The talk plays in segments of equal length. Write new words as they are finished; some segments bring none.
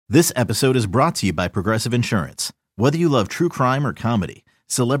This episode is brought to you by Progressive Insurance. Whether you love true crime or comedy,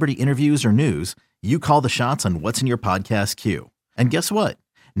 celebrity interviews or news, you call the shots on what's in your podcast queue. And guess what?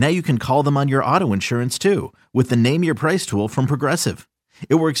 Now you can call them on your auto insurance too with the Name Your Price tool from Progressive.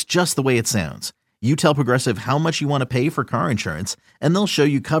 It works just the way it sounds. You tell Progressive how much you want to pay for car insurance, and they'll show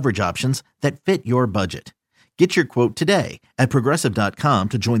you coverage options that fit your budget. Get your quote today at Progressive.com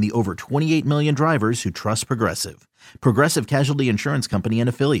to join the over 28 million drivers who trust Progressive. Progressive Casualty Insurance Company and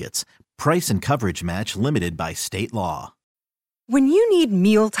Affiliates. Price and coverage match limited by state law. When you need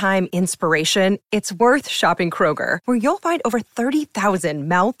mealtime inspiration, it's worth shopping Kroger, where you'll find over 30,000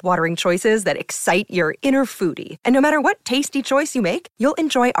 mouth-watering choices that excite your inner foodie. And no matter what tasty choice you make, you'll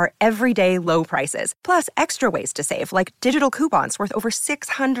enjoy our everyday low prices, plus extra ways to save, like digital coupons worth over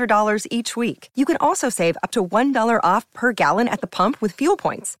 $600 each week. You can also save up to $1 off per gallon at the pump with fuel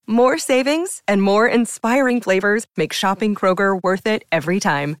points. More savings and more inspiring flavors make shopping Kroger worth it every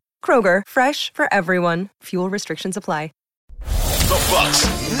time. Kroger, fresh for everyone. Fuel restrictions apply. The Bucks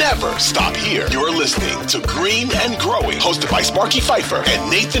never stop here. You're listening to Green and Growing, hosted by Sparky Pfeiffer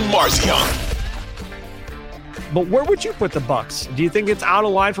and Nathan Marzion. But where would you put the Bucks? Do you think it's out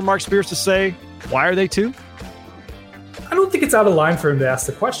of line for Mark Spears to say, why are they two? I don't think it's out of line for him to ask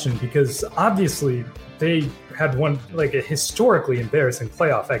the question, because obviously they had one, like, a historically embarrassing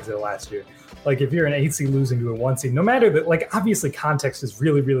playoff exit last year. Like, if you're an 8 seed losing to a 1 seed, no matter that, like, obviously context is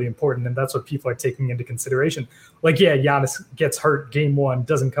really, really important, and that's what people are taking into consideration. Like, yeah, Giannis gets hurt game 1,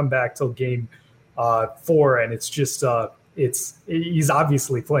 doesn't come back till game 4, and it's just he's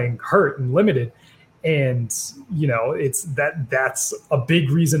obviously playing hurt and limited, and it's that's a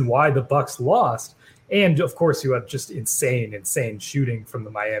big reason why the Bucks lost. And of course, you have just insane shooting from the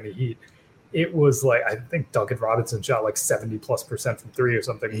Miami Heat. It was like, I think Duncan Robinson shot like 70+% from 3 or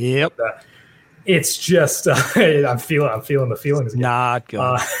something. Yep. Like that. It's just I'm feeling the feelings again. Not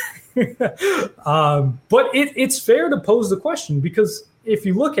good. But it's fair to pose the question, because if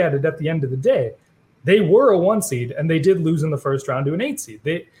you look at it at the end of the day, they were a 1 seed and they did lose in the first round to an 8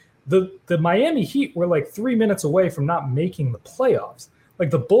 seed. The Miami Heat were like 3 minutes away from not making the playoffs. Like,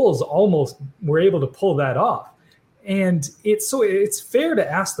 the Bulls almost were able to pull that off. And it's fair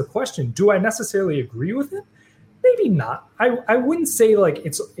to ask the question, do I necessarily agree with it? Maybe not. I wouldn't say like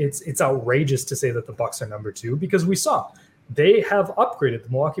it's outrageous to say that the Bucks are number 2, because we saw they have upgraded. The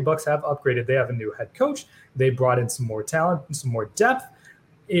Milwaukee Bucks have upgraded. They have a new head coach. They brought in some more talent and some more depth.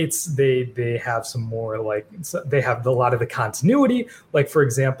 They have some more, they have a lot of the continuity. Like, for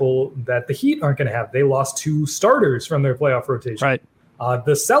example, that the Heat aren't going to have. They lost 2 starters from their playoff rotation. Right.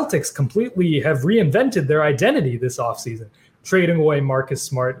 The Celtics completely have reinvented their identity this offseason, trading away Marcus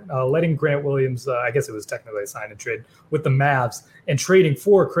Smart, letting Grant Williams, I guess it was technically a sign and trade, with the Mavs, and trading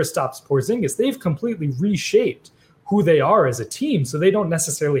for Kristaps Porzingis. They've completely reshaped who they are as a team, so they don't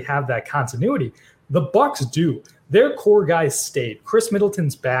necessarily have that continuity. The Bucks do. Their core guys stayed. Chris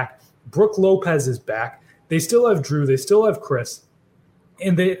Middleton's back. Brook Lopez is back. They still have Drew. They still have Chris.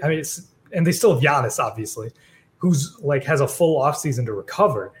 And they still have Giannis, obviously, who's like has a full offseason to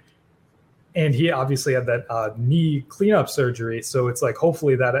recover. And he obviously had that knee cleanup surgery. So it's like,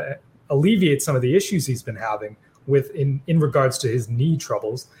 hopefully that alleviates some of the issues he's been having with in regards to his knee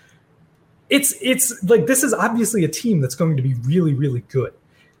troubles. It's like, this is obviously a team that's going to be really, really good.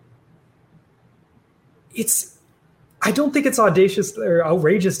 I don't think it's audacious or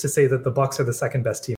outrageous to say that the Bucks are the second best team